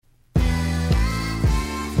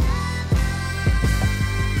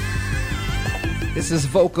This is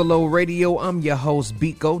Vocalo Radio. I'm your host,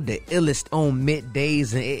 Biko, the illest on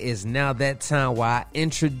middays, and it is now that time where I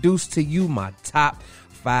introduce to you my top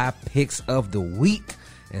 5 picks of the week.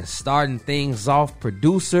 And starting things off,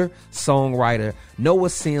 producer, songwriter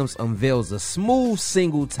Noah Sims unveils a smooth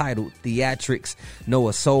single titled Theatrics.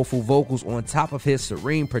 Noah's soulful vocals on top of his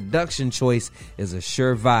serene production choice is a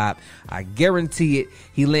sure vibe. I guarantee it,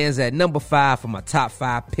 he lands at number 5 for my top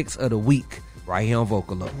 5 picks of the week, right here on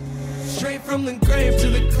Vocalo. Straight from the grave to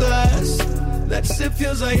the glass, that shit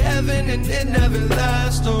feels like heaven and it never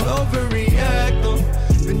lasts. Don't overreact,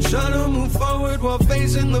 though. Been trying to move forward while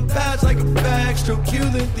facing the past like a backstroke. Cue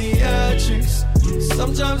the theatrics.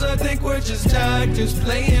 Sometimes I think we're just actors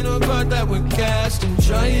playing a part that we're casting,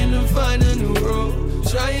 trying to find a new role,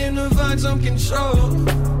 trying to find some control.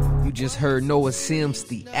 You just heard Noah Sims'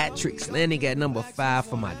 Theatrics, landing at number 5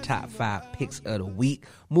 for my top 5 picks of the week.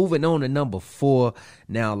 Moving on to number 4.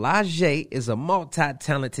 Now, Lajay is a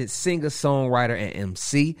multi-talented singer-songwriter and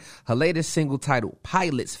MC. Her latest single titled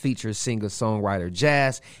Pilots features singer-songwriter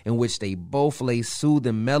Jazz, in which they both lay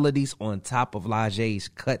soothing melodies on top of Lajay's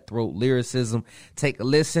cutthroat lyricism. Take a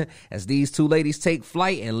listen as these two ladies take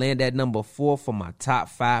flight and land at number 4 for my top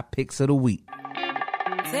 5 picks of the week.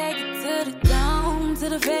 Take it to the dome, to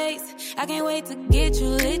the face. I can't wait to get you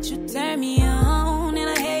lit, you turn me on. And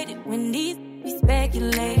I hate it when these be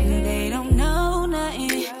speculating, they don't know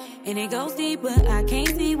nothing. And it goes deep, but I can't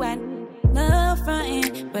see why love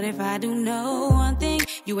frontin'. But if I do know one thing,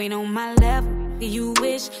 you ain't on my level. You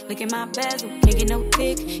wish, look at my bezel, can't get no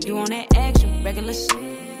tick. You on that extra, regular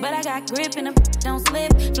shit. But I got grip and don't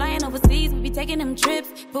slip. Flying overseas, we be taking them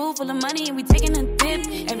trips. Pool full of money and we taking a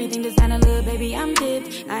dip. Everything designer, little baby, I'm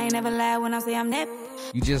dipped. I ain't never lie when I say I'm that.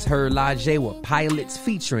 You just heard Lajay with Pilots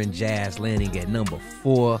featuring Jazz, landing at number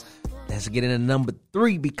 4. Let's get into number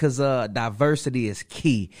 3 because diversity is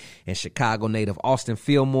key. And Chicago native Austin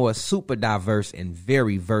Fillmore is super diverse and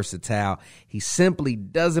very versatile. He simply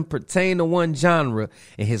doesn't pertain to one genre.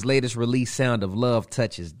 And his latest release, Sound of Love,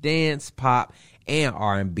 touches dance, pop, and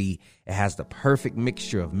R&B. It has the perfect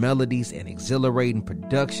mixture of melodies and exhilarating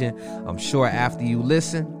production. I'm sure after you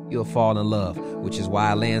listen, you'll fall in love, which is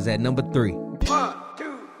why it lands at number 3. 1,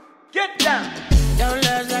 2, get down. Your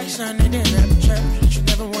love's like Sunday dinner at the church. You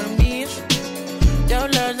never wanna miss. Your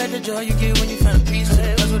love's like the joy you get when you find peace.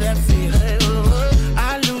 That's what that feels.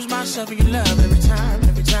 I lose myself in your love every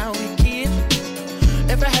time we kiss.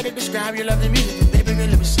 If I had to describe your love to music, baby, girl,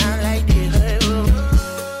 it would sound like this.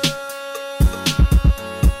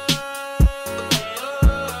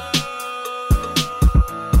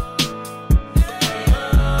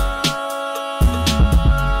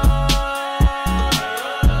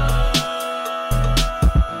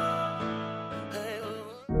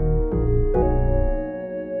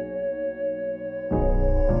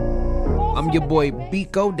 I'm your boy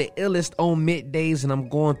Biko, the illest on middays, and I'm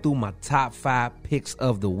going through my top 5 picks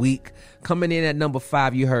of the week. Coming in at number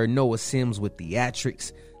 5, you heard Noah Sims with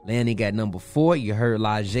Theatrics. Landing at number 4, you heard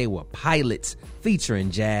Lajay with Pilots featuring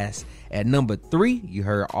Jazz. At number 3, you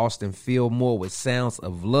heard Austin Fillmore with Sounds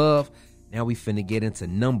of Love. Now we finna get into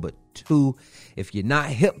number 2. If you're not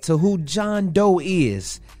hip to who John Doe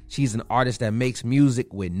is, she's an artist that makes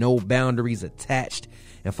music with no boundaries attached.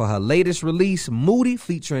 And for her latest release, Moody,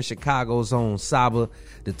 featuring Chicago's own Saba,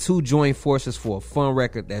 the two join forces for a fun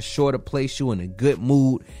record that's sure to place you in a good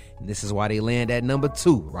mood. And this is why they land at number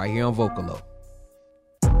 2 right here on Vocalo.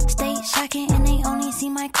 Stay shocking and they only see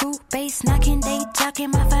my crew. Bass knocking, they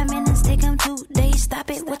talking. My 5 minutes take them 2 days.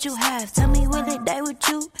 Stop it, what you have? Tell me, will it die with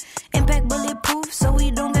you? Impact bulletproof, so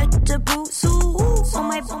we don't got to prove. On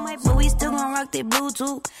my, but we still gon' rock the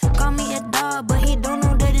Bluetooth. Call me a dog, but he don't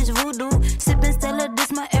know that it's voodoo. Sippin' Stella,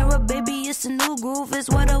 this my era, baby, it's a new groove. It's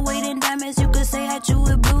water weighting diamonds, you could say I chew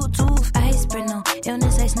with Bluetooth. I sprint no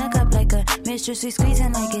illness, I snuck up like a mistress. We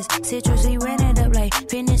squeezing like it's citrus, we ran it up like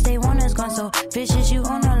finish. They want us gone so vicious, you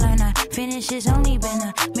on the line. I finish, it's only been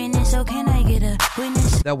a minute, so can I get a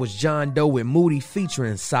witness? That was John Doe with Moody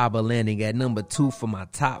featuring Saba, landing at number 2 for my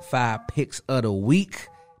top 5 picks of the week.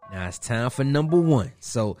 Now it's time for number 1.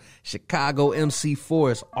 So Chicago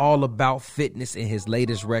MC4 is all about fitness in his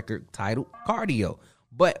latest record titled Cardio.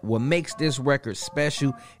 But what makes this record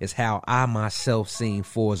special is how I myself seen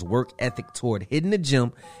Four's work ethic toward hitting the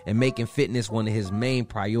gym and making fitness one of his main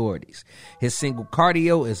priorities. His single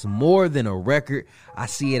Cardio is more than a record. I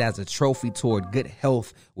see it as a trophy toward good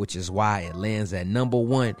health, which is why it lands at number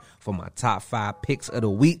 1 for my top 5 picks of the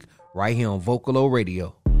week right here on Vocalo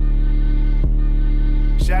Radio.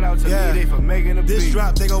 Shout out to me for making a this beat.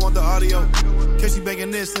 Drop, they gon' want the audio. Casey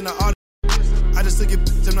banging this in the audio. I just took it,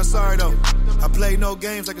 I'm not sorry though. I play no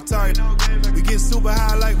games like Atari. We get super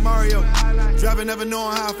high like Mario. Driving never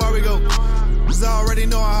knowing how far we go. Cause I already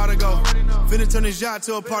know how to go. Finna turn this yacht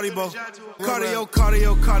to a party boat. Cardio,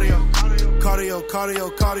 cardio, cardio. Cardio, cardio,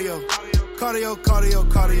 cardio. Cardio, cardio,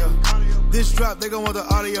 cardio. This drop, they gon' want the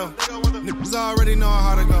audio. Niggas already know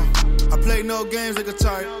how to go. I play no games like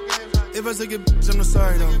Atari. If I take it, I'm not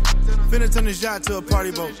sorry though. Finna turn this yacht to a party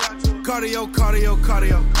boat. Cardio, cardio,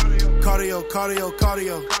 cardio. Cardio, cardio,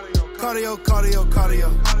 cardio. Cardio, cardio,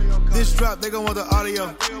 cardio. This drop, they gon' want the audio.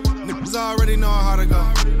 Niggas already know how to go.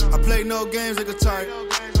 I play no games like Atari.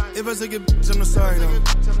 If I take it, I'm not sorry though.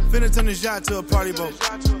 Finna turn this yacht to a party boat.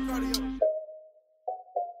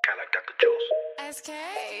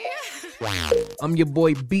 I'm your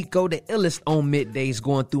boy Biko, the illest on middays,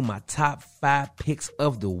 going through my top 5 picks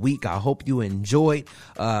of the week. I hope you enjoyed.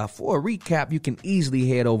 For a recap, you can easily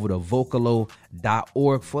head over to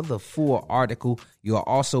Vocalo.org for the full article. You'll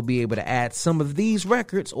also be able to add some of these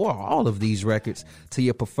records or all of these records to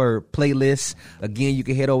your preferred playlist. Again, you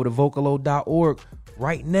can head over to Vocalo.org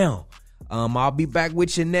right now. I'll be back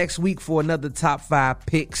with you next week for another top 5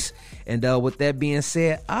 picks. And with that being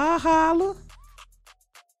said, I'll holla.